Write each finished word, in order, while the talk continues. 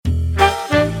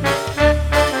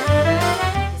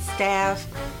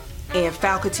and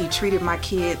faculty treated my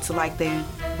kids like they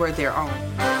were their own.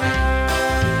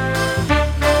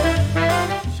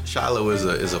 Shiloh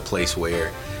is a place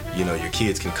where, your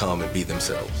kids can come and be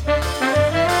themselves. The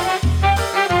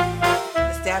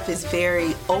staff is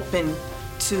very open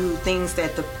to things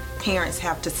that the parents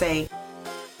have to say.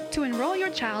 To enroll your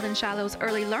child in Shiloh's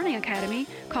Early Learning Academy,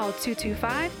 call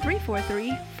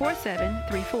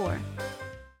 225-343-4734.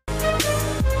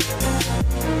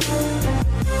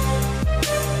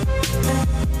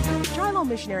 Shiloh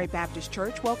Missionary Baptist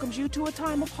Church welcomes you to a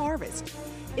time of harvest.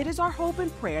 It is our hope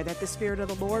and prayer that the Spirit of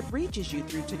the Lord reaches you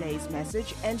through today's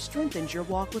message and strengthens your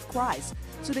walk with Christ,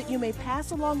 so that you may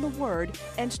pass along the word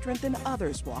and strengthen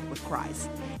others' walk with Christ.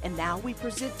 And now we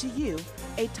present to you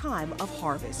a time of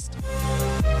harvest.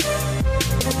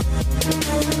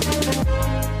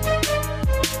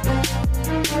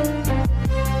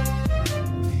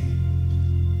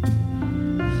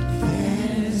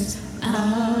 There's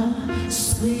a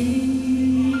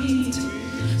sweet,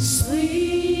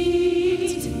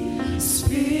 sweet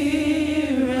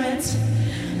spirit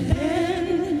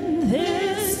in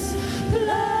this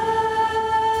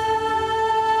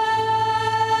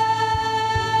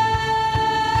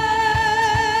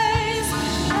place,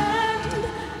 and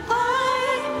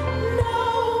I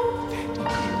know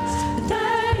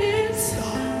that it's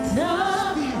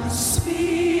the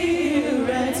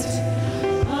spirit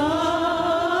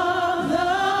of the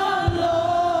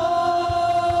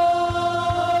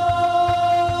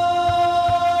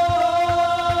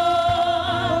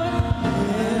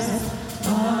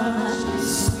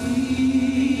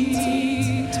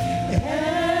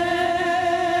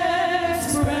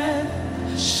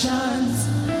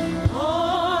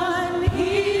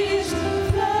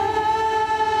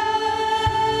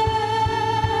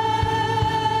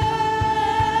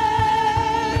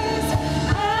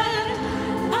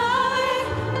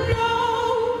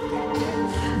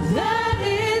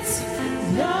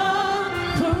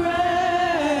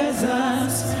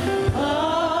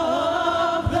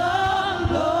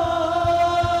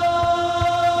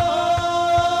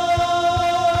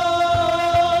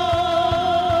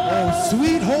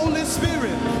Sweet Holy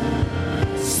Spirit.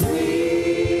 Sweet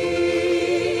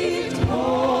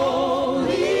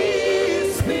Holy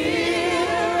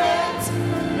Spirit.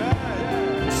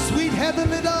 Sweet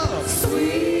heavenly dove.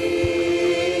 Sweet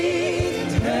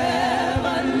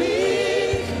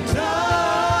heavenly dove.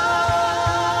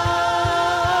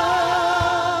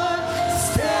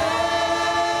 Stay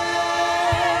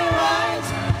right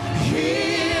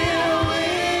here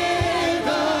with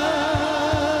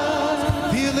us.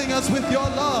 Filling us with your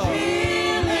love.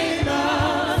 Filling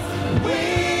us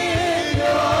with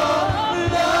your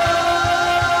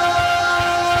love.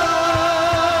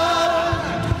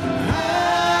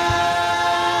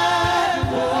 And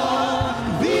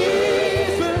for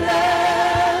these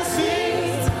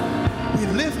blessings, We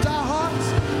lift our hearts.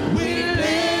 we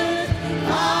lift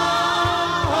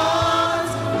our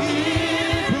hearts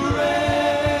in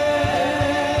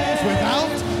praise.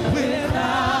 Without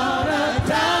Without a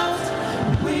doubt,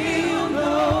 we'll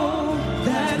know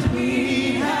that we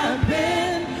have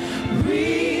been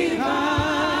revived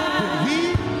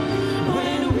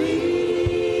when we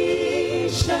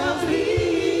shall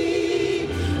leave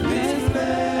this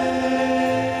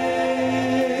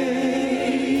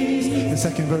place. The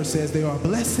second verse says there are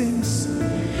blessings.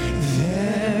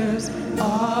 There's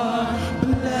our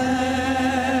blessings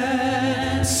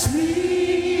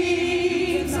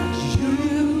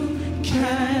you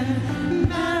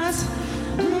cannot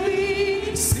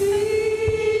receive.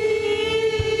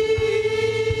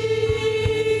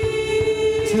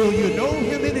 Till you know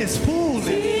him in his fullness.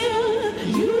 Till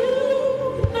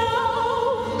you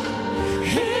know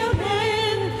him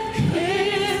in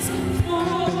his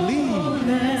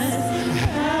fullness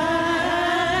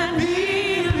and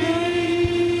believe.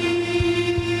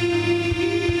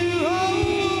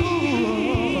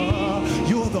 Oh,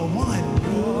 you're the one.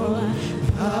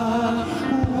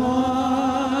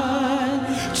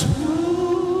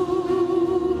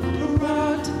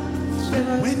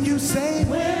 When you say,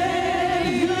 Where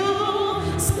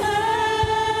you stand,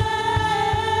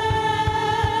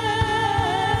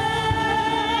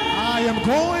 I am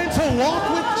going to walk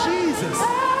with Jesus.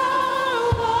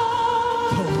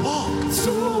 To walk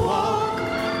to walk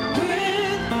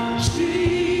with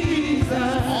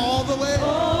Jesus all the way.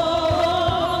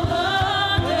 all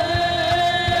the day.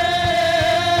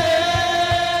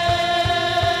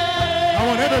 I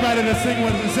want everybody to sing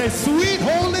with us and say, Sweet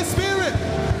Holy Spirit.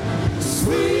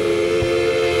 Sweet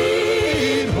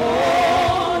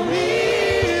Holy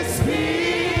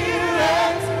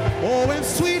Spirit. Oh, and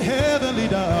sweet heavenly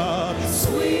dove.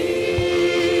 Sweet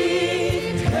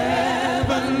heavenly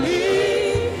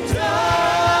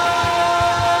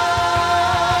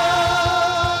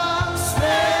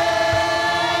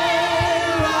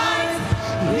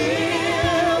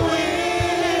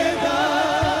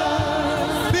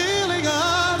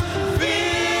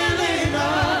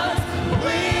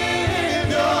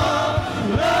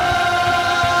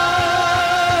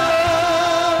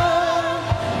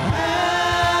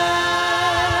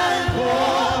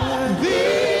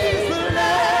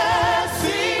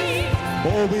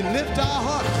Oh, we lift our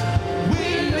hearts. We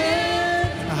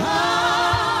lift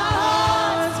our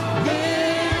hearts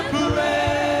with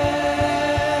praise.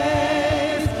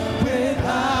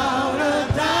 Without a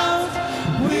doubt,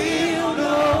 we'll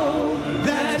know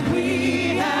that we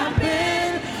have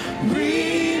been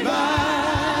revived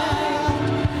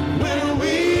when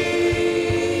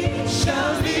we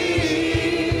shall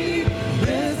leave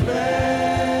this place.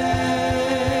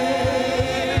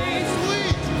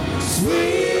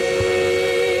 Sweet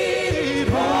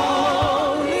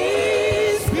Holy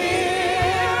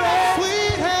Spirit,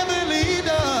 sweet heavenly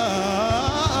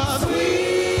dove,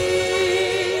 sweet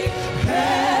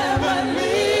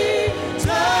heavenly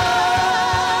dove,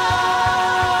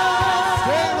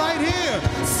 stay right here,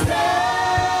 stay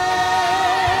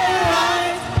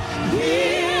right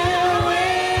here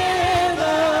with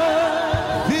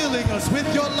us, filling us with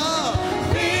your love,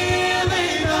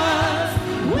 filling us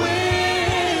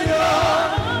with your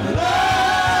love.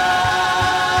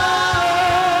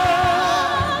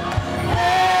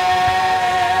 And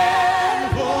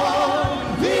for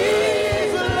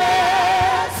these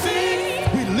blessings,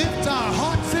 we lift our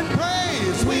hearts in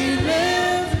praise. We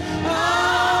lift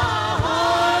our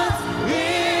hearts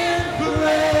in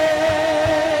praise.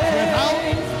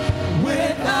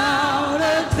 Without a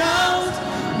doubt,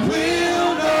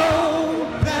 we'll know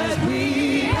that we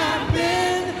have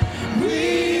been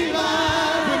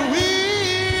revived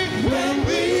when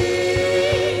we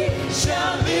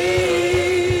shall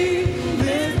leave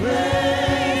this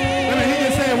place. Let me hear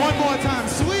you say it one more time.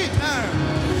 Sweet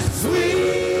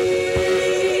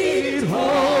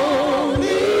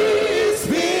Holy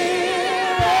Spirit,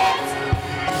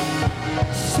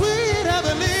 sweet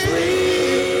heavenly dove,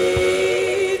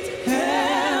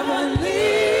 stay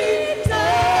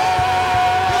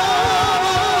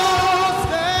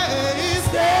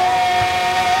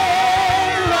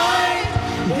right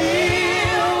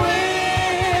here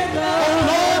with us. Oh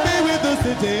Lord, be with us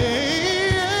today.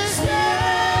 Stay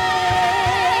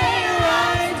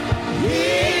right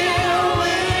here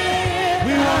with us.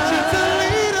 We want you to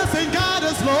lead us and guide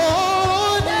us,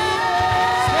 Lord.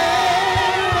 Stay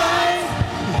right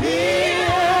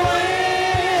here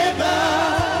with us.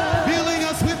 Filling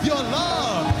us with your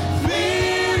love.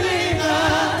 Filling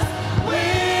us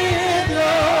with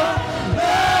your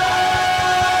love.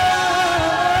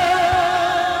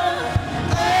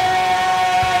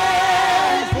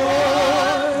 And for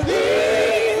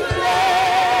these blessings.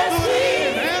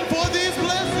 And for these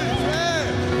blessings.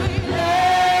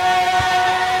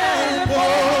 And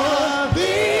for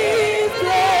these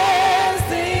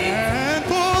blessings. And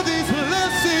for these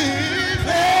blessings.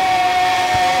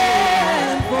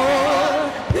 And for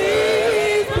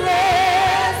these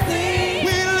blessings.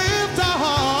 We lift our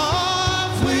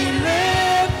hearts. We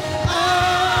lift our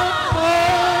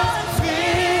hearts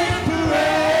in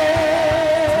praise.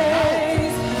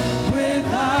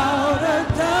 Without a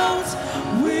doubt,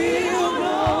 we'll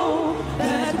know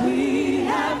that we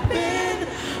have been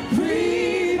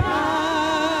revived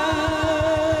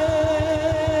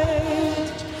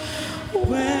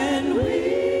when we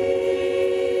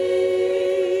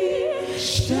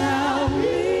shall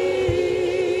leave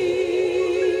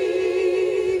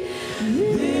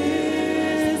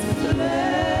this place.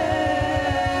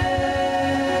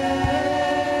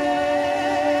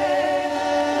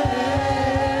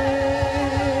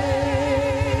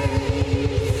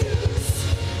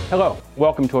 Hello,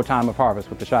 welcome to A Time of Harvest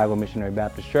with the Shiloh Missionary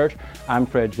Baptist Church. I'm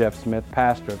Fred Jeff Smith,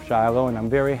 pastor of Shiloh, and I'm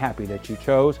very happy that you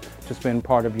chose to spend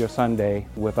part of your Sunday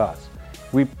with us.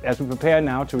 As we prepare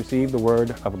now to receive the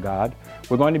Word of God,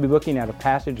 we're going to be looking at a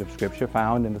passage of Scripture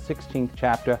found in the 16th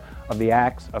chapter of the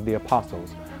Acts of the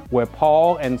Apostles, where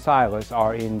Paul and Silas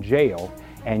are in jail,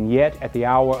 and yet at the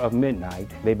hour of midnight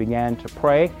they began to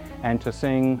pray and to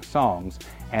sing songs,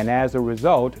 and as a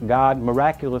result, God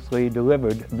miraculously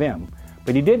delivered them.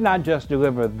 But He did not just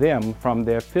deliver them from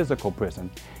their physical prison.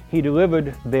 He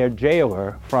delivered their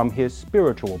jailer from his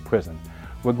spiritual prison.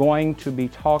 We're going to be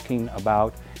talking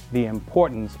about the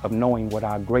importance of knowing what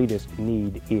our greatest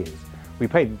need is. We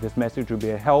pray that this message will be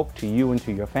a help to you and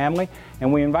to your family,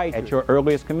 and we invite you at your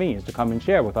earliest convenience to come and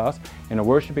share with us in a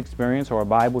worship experience or a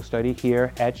Bible study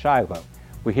here at Shiloh.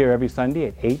 We're here every Sunday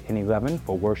at 8 and 11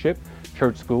 for worship.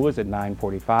 Church school is at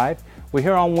 9:45. We're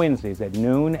here on Wednesdays at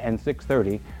noon and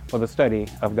 6:30 for the study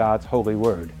of God's holy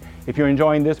word. If you're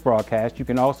enjoying this broadcast, you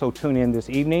can also tune in this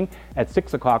evening at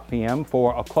 6 o'clock p.m.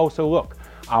 for a closer look,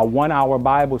 our 1-hour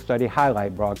Bible study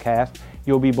highlight broadcast.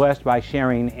 You'll be blessed by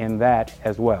sharing in that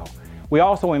as well. We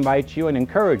also invite you and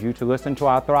encourage you to listen to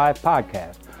our Thrive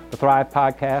podcast, The Thrive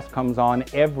podcast comes on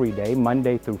every day,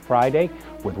 Monday through Friday,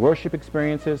 with worship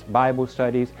experiences, Bible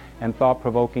studies, and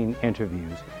thought-provoking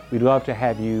interviews. We'd love to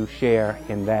have you share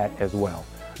in that as well.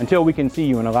 Until we can see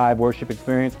you in a live worship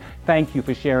experience, thank you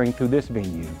for sharing through this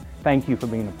venue. Thank you for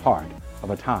being a part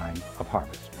of a time of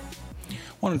harvest. I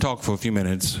want to talk for a few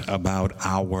minutes about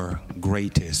our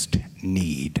greatest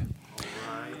need.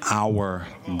 Our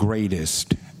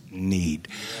greatest need.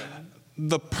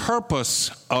 The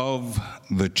purpose of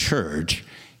the church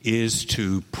is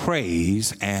to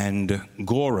praise and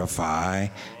glorify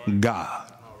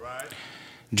God.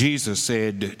 Jesus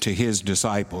said to his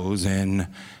disciples in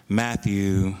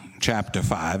Matthew chapter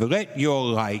 5, "Let your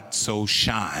light so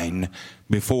shine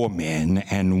before men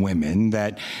and women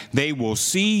that they will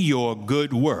see your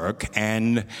good work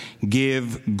and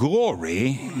give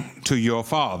glory to your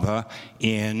Father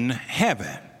in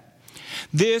heaven."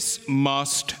 This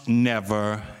must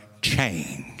never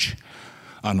change.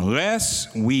 Unless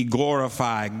we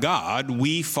glorify God,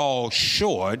 we fall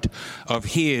short of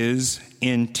his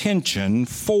intention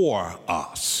for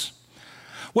us.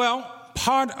 Well,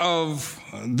 part of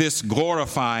this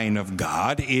glorifying of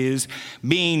God is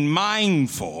being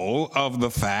mindful of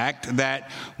the fact that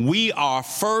we are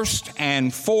first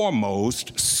and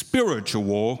foremost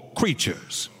spiritual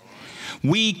creatures.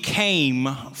 We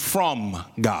came from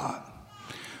God.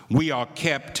 We are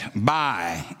kept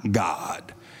by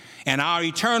God. And our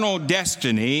eternal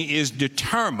destiny is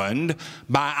determined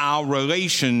by our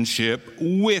relationship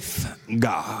with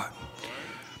God.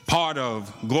 Part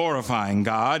of glorifying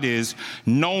God is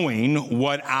knowing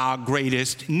what our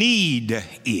greatest need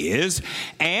is.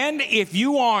 And if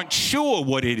you aren't sure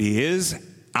what it is,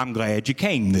 I'm glad you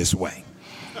came this way.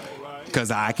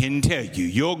 Because I can tell you,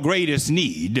 your greatest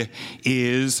need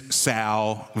is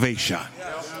salvation.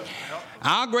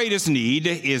 Our greatest need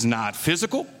is not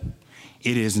physical.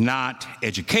 It is not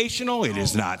educational. It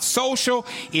is not social.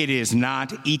 It is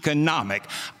not economic.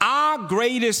 Our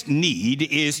greatest need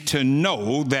is to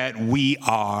know that we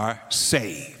are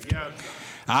saved.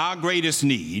 Our greatest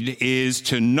need is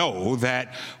to know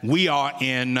that we are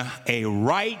in a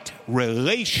right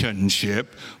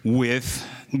relationship with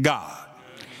God.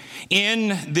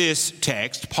 In this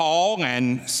text, Paul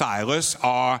and Silas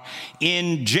are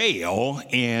in jail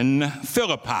in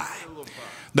Philippi.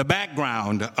 The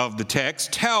background of the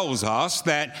text tells us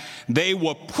that they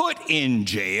were put in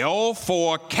jail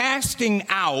for casting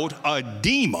out a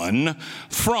demon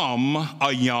from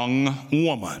a young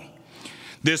woman.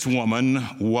 This woman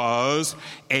was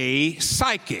a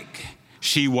psychic.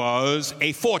 She was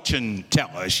a fortune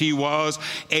teller. She was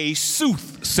a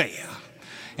soothsayer.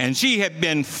 And she had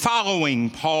been following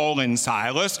Paul and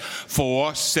Silas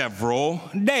for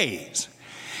several days.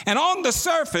 And on the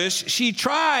surface, she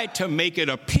tried to make it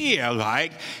appear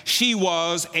like she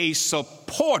was a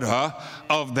supporter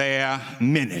of their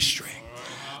ministry.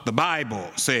 The Bible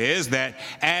says that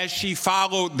as she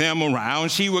followed them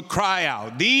around, she would cry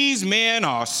out, "These men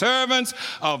are servants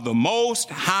of the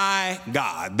Most High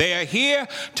God. They're here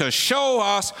to show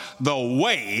us the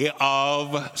way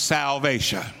of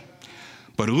salvation."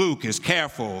 But Luke is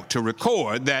careful to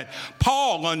record that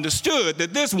Paul understood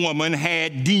that this woman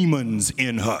had demons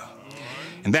in her,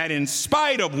 and that in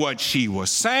spite of what she was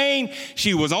saying,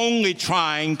 she was only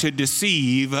trying to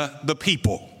deceive the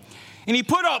people. And he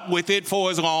put up with it for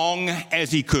as long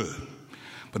as he could.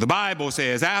 But the Bible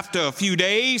says after a few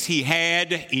days, he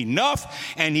had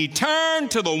enough, and he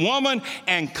turned to the woman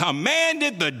and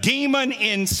commanded the demon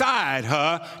inside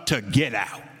her to get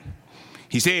out.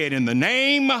 He said, "In the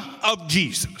name of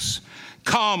Jesus,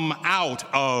 come out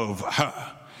of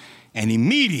her." And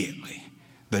immediately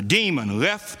the demon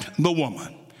left the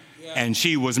woman, and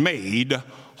she was made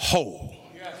whole.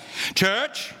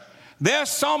 Church, there's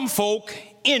some folk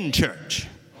in church,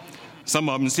 some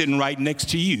of them sitting right next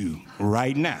to you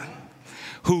right now,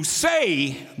 who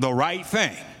say the right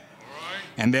thing,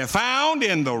 and they're found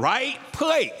in the right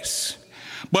place.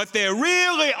 But they're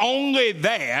really only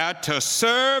there to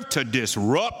serve to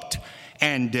disrupt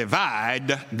and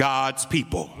divide God's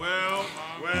people.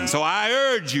 And so I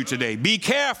urge you today, be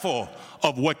careful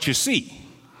of what you see.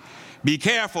 Be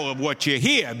careful of what you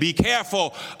hear. Be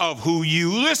careful of who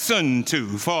you listen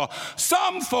to. For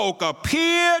some folk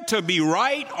appear to be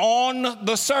right on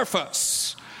the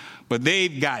surface, but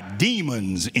they've got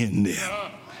demons in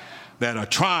them. that are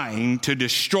trying to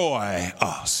destroy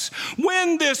us.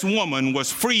 When this woman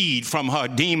was freed from her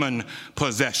demon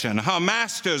possession, her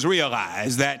masters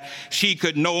realized that she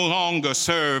could no longer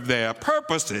serve their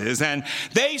purposes, and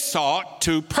they sought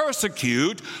to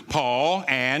persecute Paul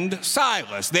and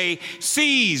Silas. They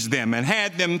seized them and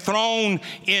had them thrown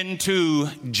into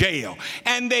jail,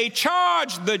 and they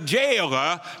charged the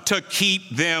jailer to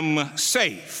keep them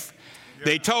safe.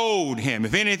 They told him,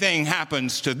 if anything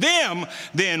happens to them,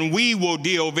 then we will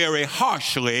deal very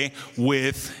harshly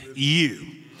with you.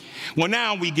 Well,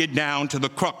 now we get down to the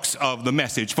crux of the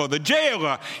message, for the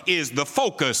jailer is the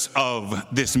focus of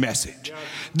this message.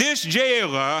 This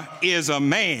jailer is a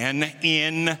man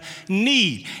in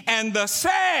need. And the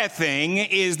sad thing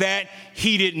is that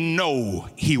he didn't know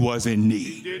he was in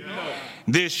need.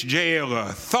 This jailer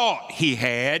thought he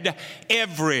had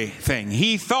everything.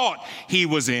 He thought he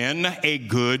was in a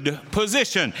good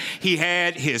position. He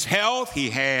had his health,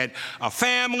 he had a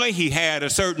family, he had a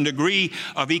certain degree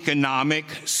of economic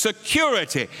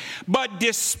security. But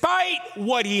despite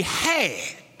what he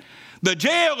had, the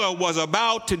jailer was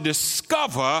about to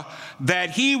discover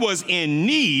that he was in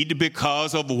need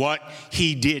because of what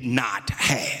he did not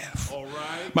have. All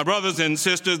right. My brothers and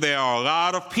sisters, there are a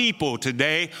lot of people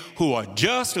today who are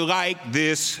just like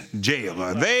this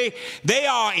jailer. They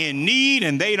are in need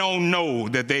and they don't know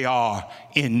that they are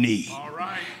in need. All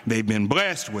right. They've been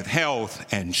blessed with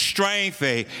health and strength.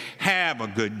 They have a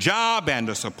good job and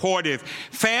a supportive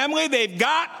family. They've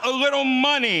got a little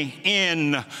money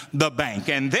in the bank,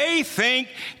 and they think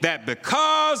that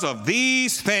because of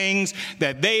these things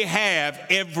that they have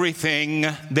everything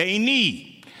they need.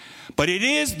 But it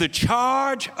is the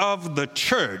charge of the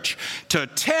church to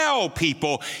tell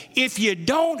people, if you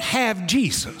don't have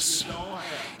Jesus,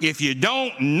 if you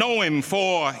don't know him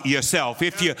for yourself,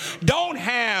 if you don't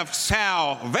have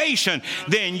salvation,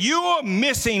 then you're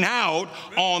missing out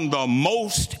on the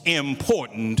most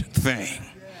important thing.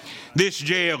 This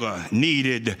jailer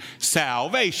needed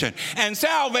salvation. And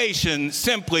salvation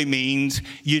simply means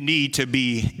you need to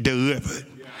be delivered.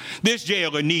 This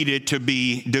jailer needed to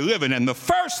be delivered. And the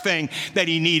first thing that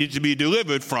he needed to be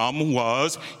delivered from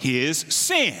was his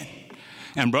sin.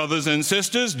 And brothers and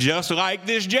sisters, just like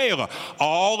this jailer,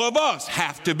 all of us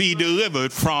have to be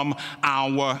delivered from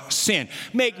our sin.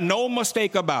 Make no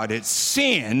mistake about it,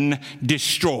 sin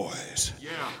destroys.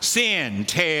 Sin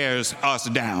tears us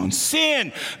down.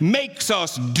 Sin makes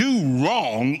us do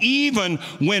wrong even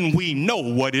when we know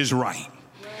what is right.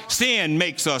 Sin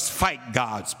makes us fight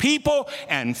God's people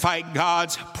and fight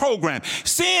God's program.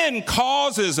 Sin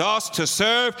causes us to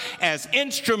serve as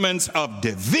instruments of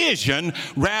division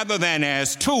rather than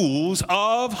as tools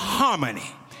of harmony.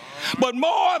 But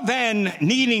more than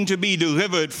needing to be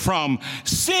delivered from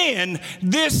sin,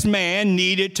 this man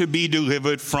needed to be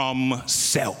delivered from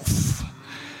self.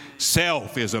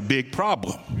 Self is a big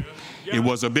problem. It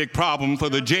was a big problem for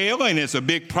the jailer, and it's a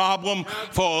big problem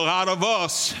for a lot of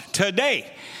us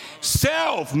today.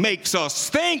 Self makes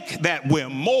us think that we're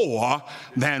more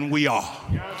than we are.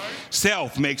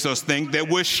 Self makes us think that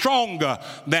we're stronger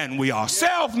than we are.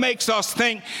 Self makes us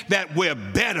think that we're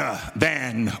better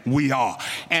than we are.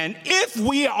 And if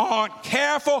we aren't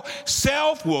careful,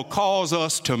 self will cause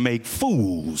us to make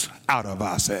fools out of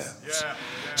ourselves.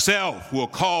 Self will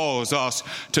cause us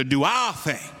to do our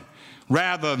thing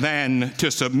rather than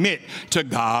to submit to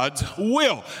God's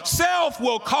will. Self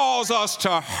will cause us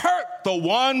to hurt the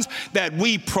ones that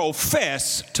we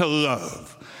profess to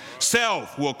love.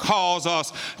 Self will cause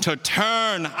us to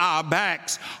turn our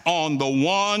backs on the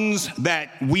ones that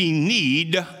we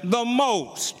need the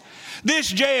most. This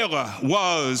jailer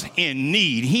was in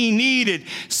need. He needed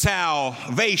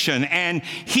salvation, and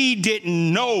he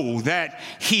didn't know that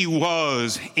he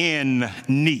was in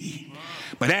need.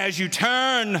 But as you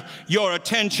turn your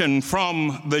attention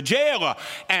from the jailer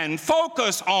and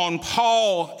focus on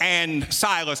Paul and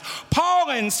Silas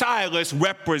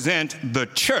represent the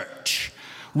church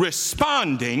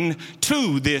responding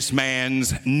to this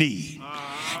man's need.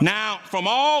 Now, from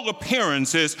all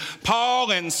appearances,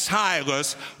 Paul and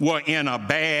Silas were in a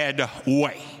bad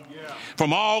way.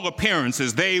 From all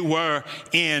appearances, they were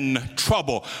in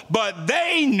trouble. But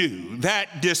they knew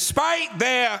that despite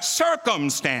their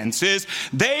circumstances,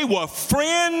 they were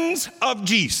friends of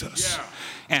Jesus.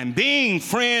 And being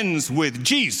friends with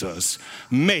Jesus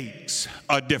makes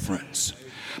a difference.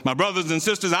 My brothers and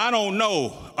sisters, I don't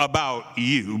know about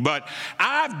you, but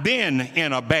I've been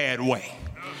in a bad way.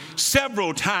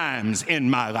 several times in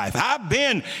my life. I've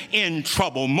been in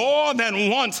trouble more than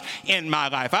once in my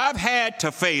life. I've had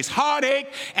to face heartache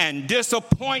and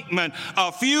disappointment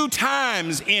a few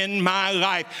times in my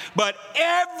life. But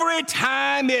every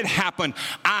time it happened,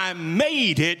 I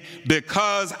made it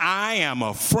because I am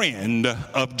a friend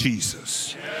of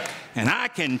Jesus. And I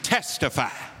can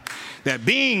testify that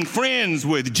being friends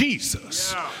with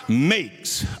Jesus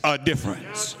makes a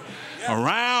difference.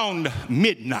 Around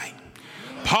midnight,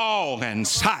 Paul and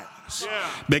Silas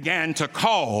began to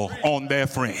call on their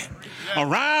friend.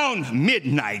 Around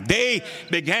midnight, they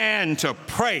began to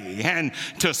pray and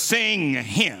to sing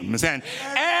hymns. And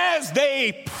as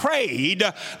they prayed,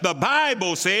 the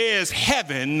Bible says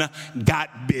heaven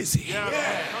got busy.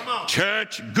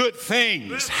 Church, good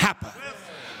things happen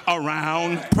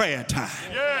around prayer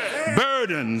time.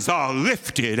 Burdens are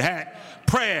lifted at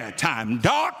prayer time.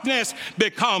 Darkness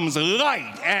becomes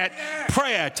light at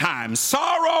prayer time.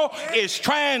 Sorrow is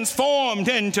transformed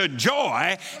into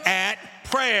joy at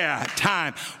prayer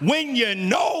time. When you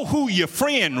know who your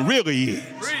friend really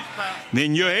is,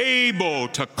 then you're able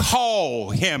to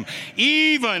call him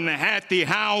even at the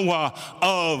hour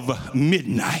of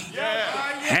midnight.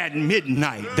 At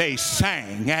midnight they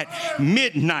sang. At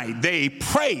midnight they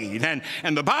prayed.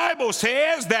 And the Bible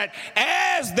says that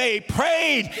as they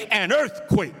prayed, an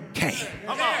earthquake came.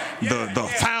 The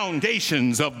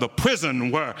foundations of the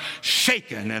prison were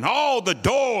shaken, and all the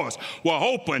doors were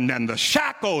opened, and the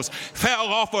shackles fell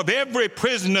off of every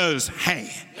prisoner's hand.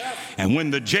 And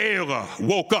when the jailer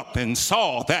woke up and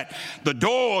saw that the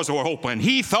doors were open,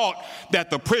 he thought that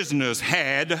the prisoners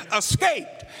had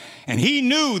escaped. And he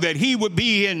knew that he would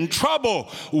be in trouble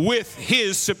with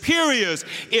his superiors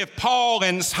if Paul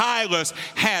and Silas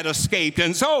had escaped.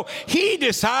 And so he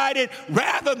decided,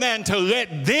 rather than to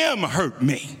let them hurt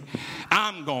me,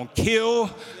 I'm going to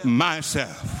kill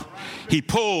myself. He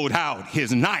pulled out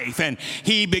his knife and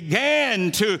he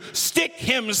began to stick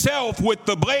himself with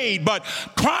the blade, but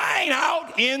crying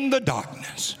out in the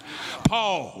darkness.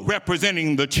 Paul,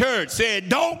 representing the church, said,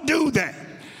 don't do that.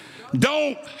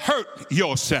 Don't hurt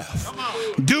yourself.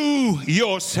 Do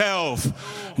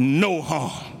yourself no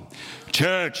harm.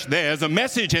 Church, there's a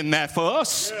message in that for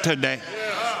us today.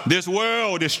 This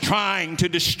world is trying to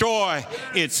destroy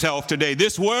itself today.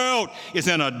 This world is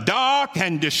in a dark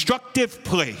and destructive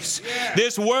place.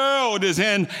 This world is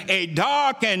in a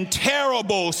dark and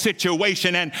terrible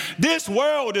situation. And this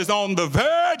world is on the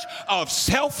verge of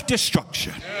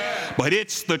self-destruction. But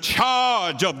it's the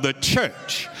charge of the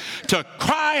church to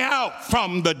cry out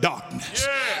from the darkness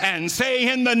and say,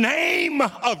 in the name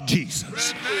of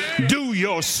Jesus, do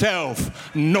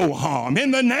yourself no harm. In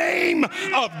the name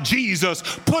of Jesus,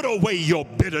 put away your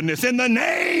bitterness. In the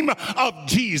name of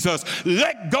Jesus,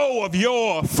 let go of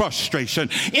your frustration.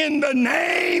 In the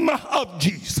name of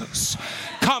Jesus,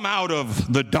 come out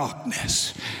of the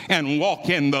darkness and walk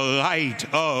in the light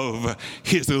of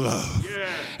his love.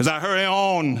 As I hurry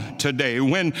on today,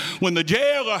 when the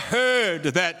jailer heard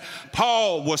that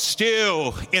Paul was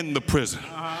still in the prison,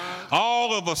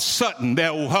 all of a sudden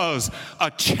there was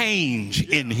a change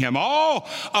in him. All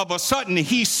of a sudden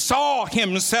he saw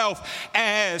himself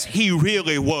as he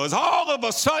really was. All of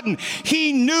a sudden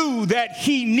he knew that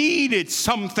he needed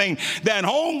something that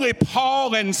only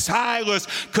Paul and Silas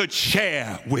could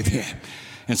share with him.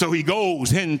 And so he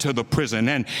goes into the prison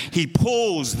and he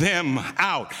pulls them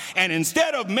out. And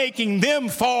instead of making them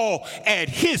fall at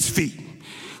his feet,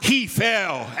 he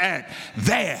fell at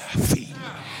their feet.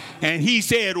 And he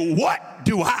said, what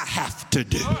do I have to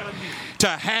do to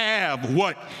have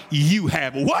what you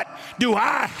have? What do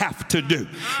I have to do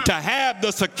to have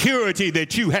the security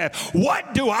that you have?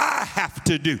 What do I have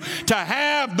to do to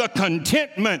have the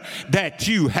contentment that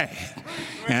you have?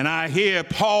 And I hear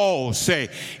Paul say,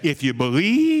 if you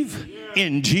believe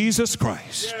in Jesus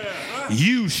Christ,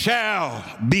 you shall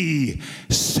be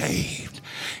saved.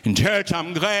 And church,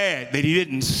 I'm glad that he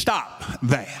didn't stop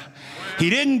there. He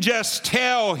didn't just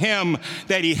tell him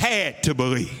that he had to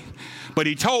believe, but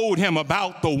he told him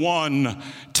about the one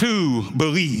to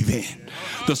believe in.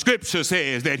 The scripture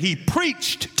says that he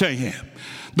preached to him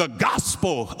the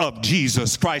gospel of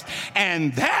Jesus Christ,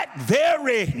 and that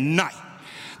very night,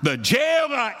 the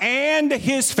jailer and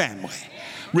his family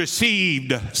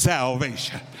received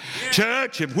salvation.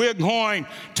 Church, if we're going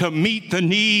to meet the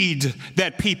needs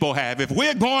that people have, if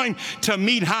we're going to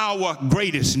meet our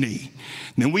greatest need,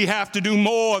 then we have to do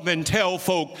more than tell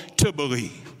folk to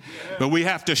believe. but we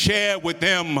have to share with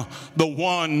them the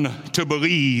one to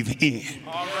believe in.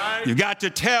 You got to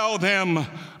tell them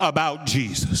about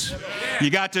Jesus. You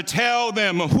got to tell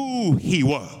them who he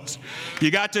was.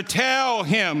 You got to tell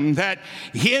him that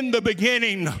in the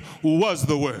beginning was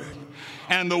the Word,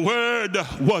 and the Word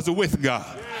was with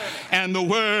God, and the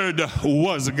Word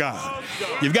was God.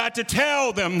 You've got to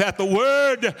tell them that the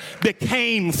Word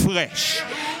became flesh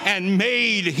and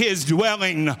made his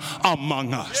dwelling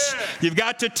among us. You've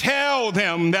got to tell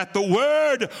them that the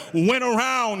Word went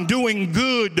around doing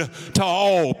good to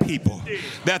all people,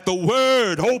 that the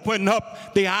Word opened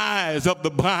up the eyes of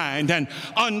the blind and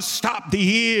unstopped the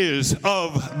ears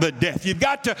of the deaf. You've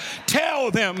got to tell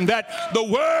them that the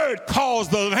Word caused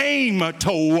the lame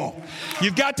to walk.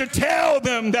 You've got to tell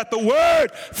them that the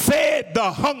Word fed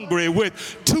the hungry with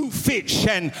 2 fish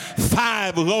and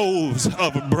 5 loaves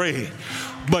of bread.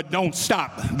 But don't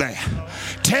stop there.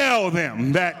 Tell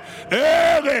them that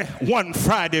early one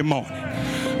Friday morning,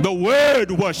 the Word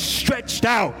was stretched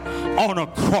out on a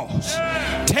cross.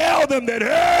 Tell them that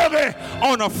early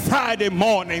on a Friday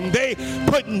morning, they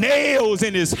put nails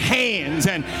in his hands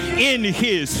and in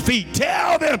his feet.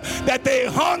 Tell them that they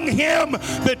hung him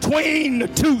between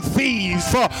 2 thieves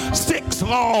for 6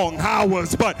 long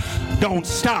hours. But don't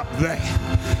stop there.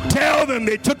 Tell them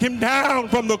they took him down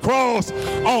from the cross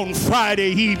on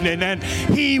Friday evening, and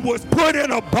he was put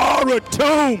in a borrowed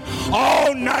tomb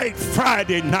all night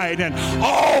Friday night, and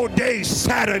all day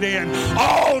Saturday, and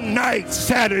all night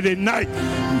Saturday night.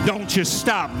 Don't you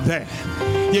stop there.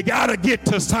 You got to get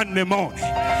to Sunday morning.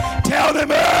 Tell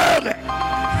them early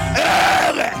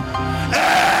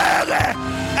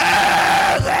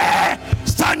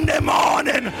Sunday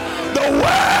morning, the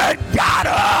Word got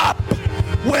up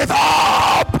with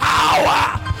all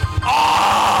power,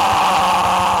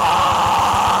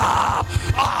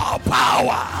 all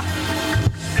power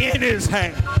in his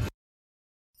hand.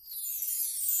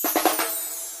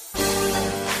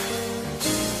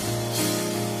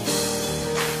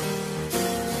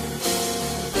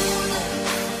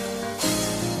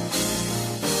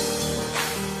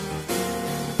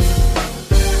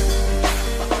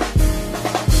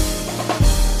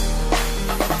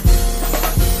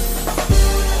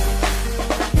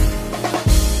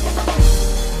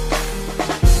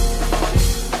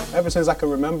 Ever since I can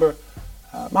remember,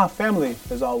 my family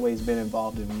has always been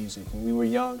involved in music. When we were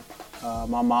young,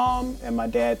 my mom and my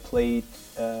dad played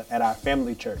at our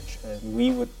family church, and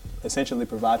we would essentially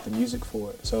provide the music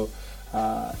for it. So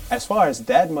as far as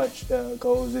that much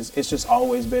goes, it's just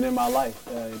always been in my life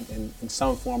in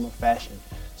some form or fashion.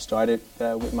 Started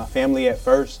with my family at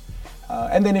first,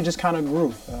 and then it just kind of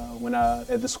grew. When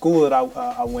at the school that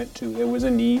I went to, there was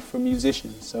a need for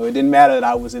musicians. So it didn't matter that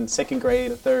I was in 2nd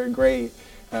grade or 3rd grade.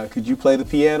 Could you play the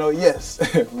piano? Yes,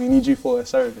 we need you for a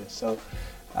service. So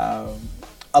a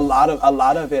lot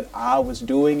of it, I was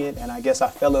doing it, and I guess I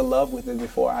fell in love with it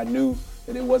before I knew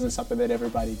that it wasn't something that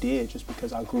everybody did, just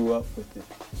because I grew up with it.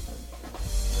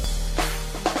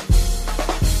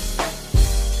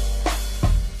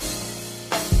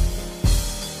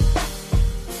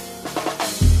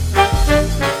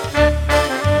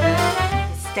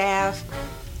 Staff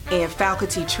and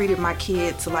faculty treated my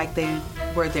kids like they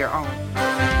were their own.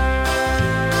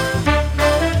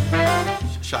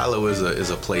 Shiloh is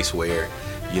a place where,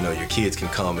 you know, your kids can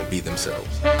come and be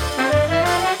themselves. The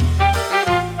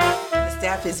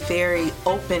staff is very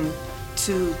open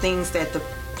to things that the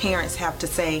parents have to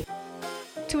say.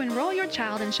 To enroll your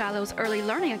child in Shiloh's Early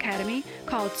Learning Academy,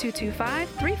 call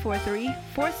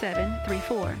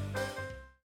 225-343-4734.